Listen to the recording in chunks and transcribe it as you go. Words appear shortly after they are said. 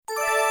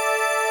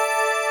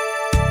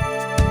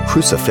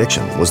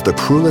Crucifixion was the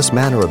cruelest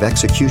manner of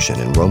execution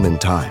in Roman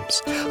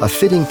times, a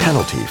fitting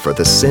penalty for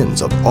the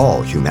sins of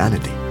all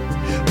humanity.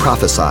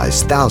 Prophesied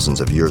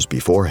thousands of years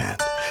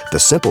beforehand, the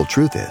simple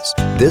truth is,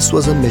 this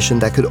was a mission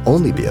that could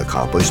only be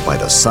accomplished by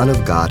the Son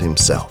of God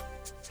himself.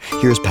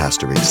 Here's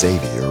Pastor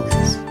Xavier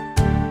Reese.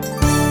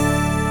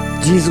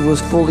 Jesus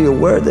was fully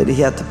aware that he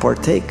had to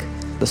partake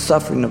the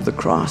suffering of the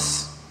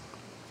cross.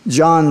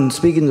 John,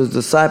 speaking to his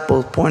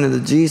disciples, pointed to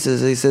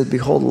Jesus. He said,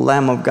 "Behold the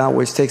Lamb of God,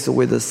 which takes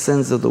away the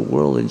sins of the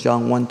world," in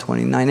John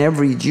 1:29.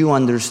 Every Jew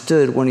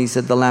understood when he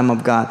said the Lamb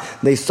of God.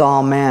 They saw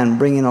a man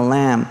bringing a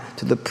lamb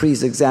to the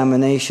priest's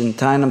examination,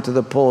 tying him to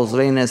the poles,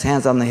 laying his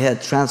hands on the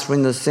head,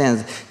 transferring the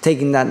sins,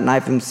 taking that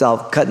knife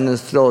himself, cutting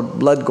his throat,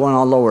 blood going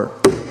all over.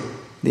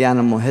 The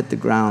animal hit the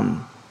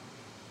ground.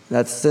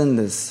 That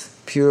sinless,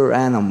 pure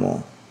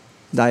animal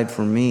died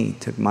for me,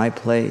 took my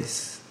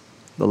place,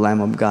 the Lamb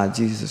of God,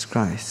 Jesus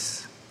Christ.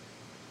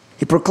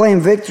 He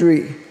proclaimed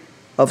victory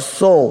of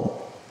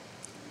soul.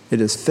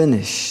 It is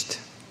finished.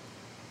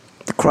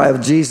 The cry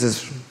of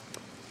Jesus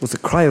was a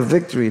cry of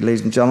victory, ladies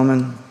and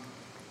gentlemen.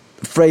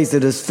 The phrase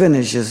 "it is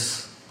finished"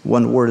 is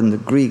one word in the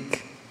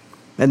Greek,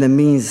 and it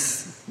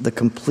means the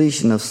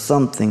completion of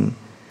something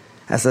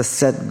as a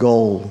set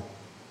goal.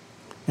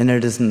 And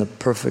it is in the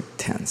perfect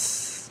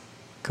tense,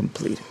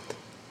 completed.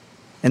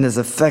 And is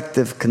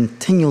effective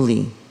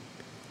continually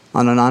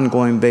on an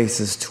ongoing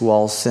basis to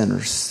all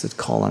sinners that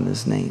call on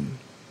his name.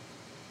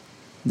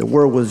 The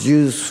word was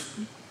used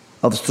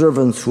of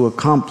servants who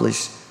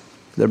accomplished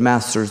their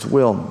master's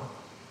will,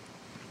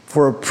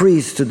 for a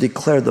priest to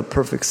declare the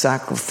perfect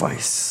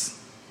sacrifice,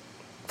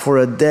 for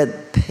a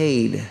debt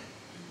paid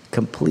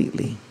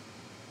completely.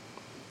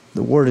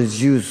 The word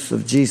is used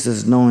of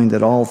Jesus knowing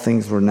that all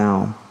things were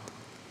now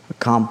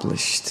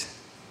accomplished.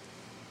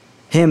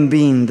 Him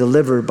being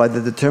delivered by the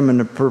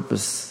determinate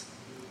purpose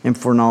and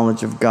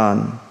foreknowledge of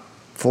God,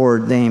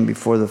 foreordained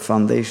before the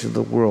foundation of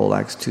the world,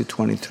 Acts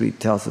 2:23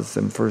 tells us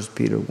in 1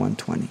 Peter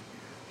 1:20.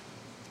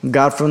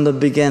 God from the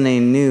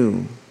beginning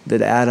knew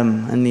that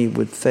Adam and Eve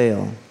would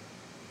fail.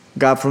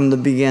 God from the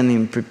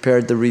beginning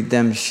prepared the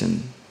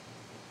redemption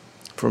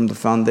from the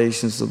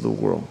foundations of the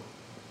world.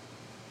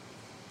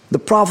 The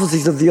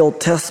prophecies of the Old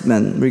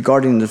Testament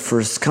regarding the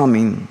first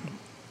coming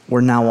were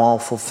now all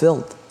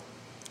fulfilled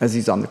as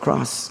he's on the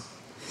cross.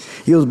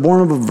 He was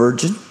born of a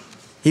virgin.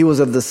 He was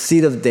of the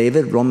seed of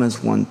David,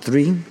 Romans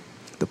 1:3.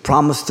 The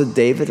promise to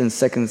David in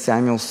 2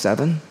 Samuel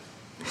 7.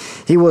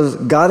 He was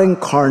God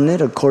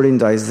incarnate according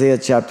to Isaiah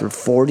chapter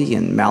 40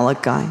 and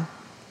Malachi.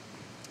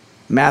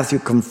 Matthew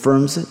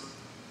confirms it.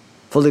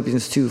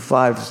 Philippians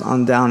 2:5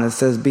 on down, it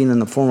says, being in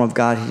the form of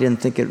God, he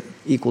didn't think it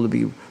equal to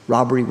be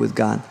robbery with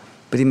God,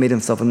 but he made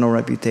himself of no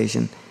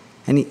reputation.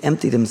 And he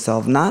emptied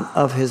himself, not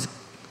of his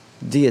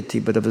deity,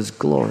 but of his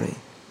glory.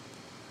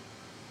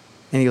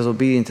 And he was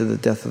obedient to the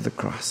death of the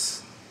cross.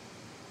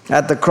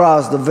 At the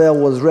cross, the veil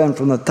was rent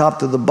from the top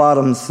to the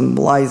bottom,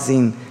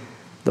 symbolizing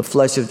the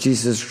flesh of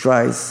Jesus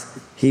Christ.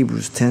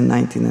 Hebrews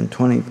 10:19 and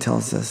 20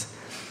 tells us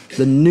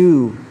the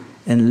new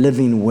and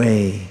living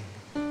way,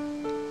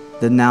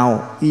 that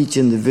now each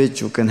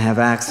individual can have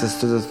access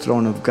to the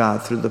throne of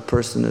God through the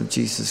person of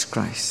Jesus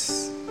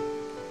Christ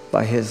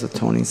by his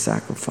atoning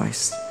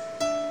sacrifice.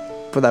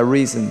 For that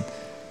reason,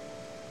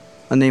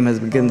 a name has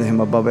been given to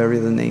him above every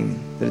other name,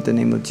 that at the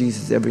name of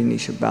Jesus every knee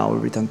shall bow,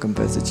 every tongue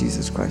confess that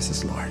Jesus Christ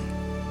is Lord.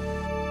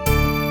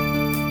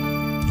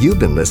 You've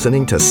been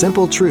listening to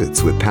Simple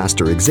Truths with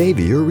Pastor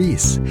Xavier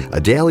Reese, a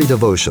daily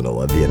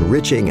devotional of the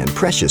enriching and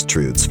precious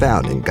truths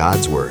found in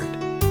God's Word.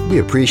 We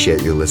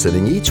appreciate you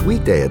listening each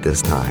weekday at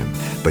this time,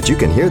 but you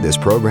can hear this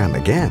program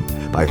again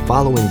by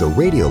following the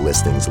radio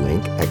listings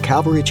link at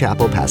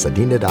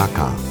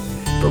CalvaryChapelPasadena.com.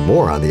 For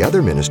more on the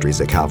other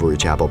ministries at Calvary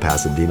Chapel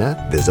Pasadena,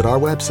 visit our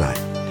website.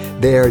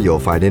 There you'll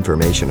find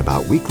information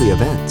about weekly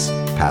events,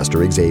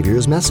 Pastor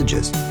Xavier's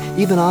messages,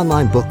 even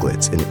online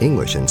booklets in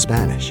English and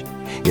Spanish.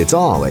 It's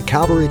all at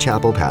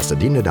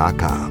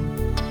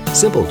CalvaryChapelPasadena.com.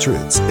 Simple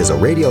Truths is a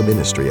radio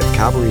ministry of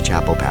Calvary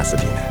Chapel,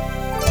 Pasadena.